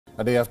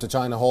A day after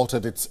China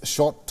halted its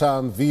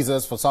short-term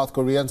visas for South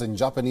Koreans and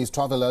Japanese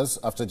travelers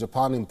after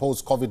Japan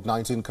imposed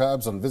COVID-19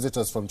 curbs on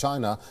visitors from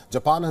China,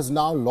 Japan has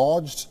now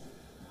lodged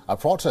a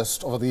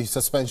protest over the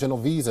suspension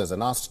of visas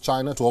and asked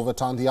China to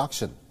overturn the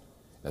action.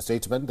 In a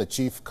statement, the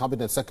Chief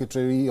Cabinet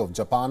Secretary of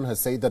Japan has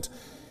said that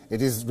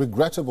it is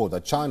regrettable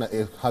that China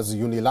has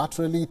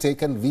unilaterally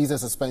taken visa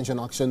suspension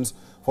actions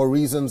for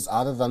reasons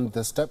other than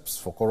the steps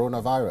for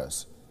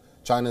coronavirus.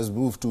 China's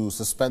move to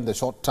suspend the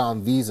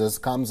short-term visas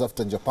comes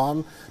after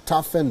Japan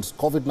toughened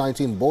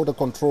COVID-19 border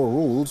control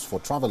rules for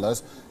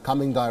travelers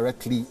coming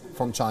directly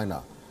from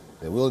China.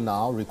 They will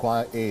now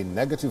require a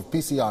negative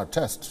PCR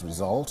test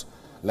result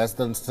less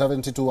than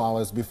 72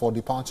 hours before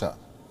departure.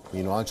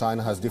 Meanwhile,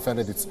 China has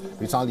defended its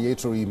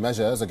retaliatory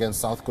measures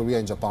against South Korea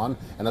and Japan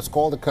and has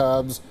called the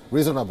curbs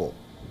reasonable.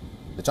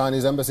 The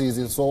Chinese embassies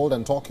in Seoul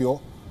and Tokyo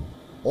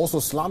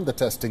also slammed the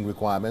testing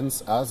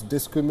requirements as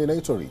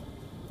discriminatory.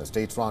 The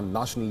state-run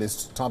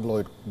nationalist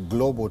tabloid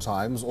Global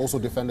Times also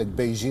defended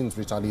Beijing's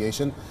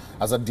retaliation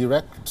as a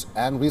direct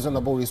and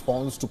reasonable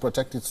response to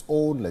protect its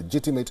own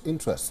legitimate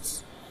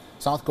interests.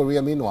 South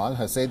Korea, meanwhile,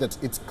 has said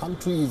that its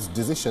country's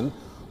decision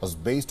was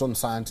based on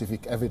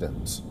scientific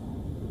evidence.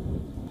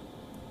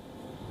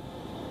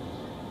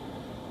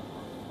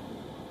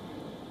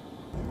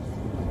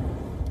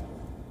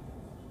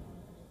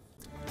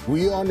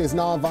 WION is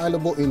now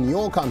available in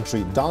your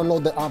country.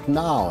 Download the app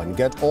now and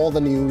get all the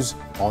news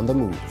on the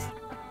move.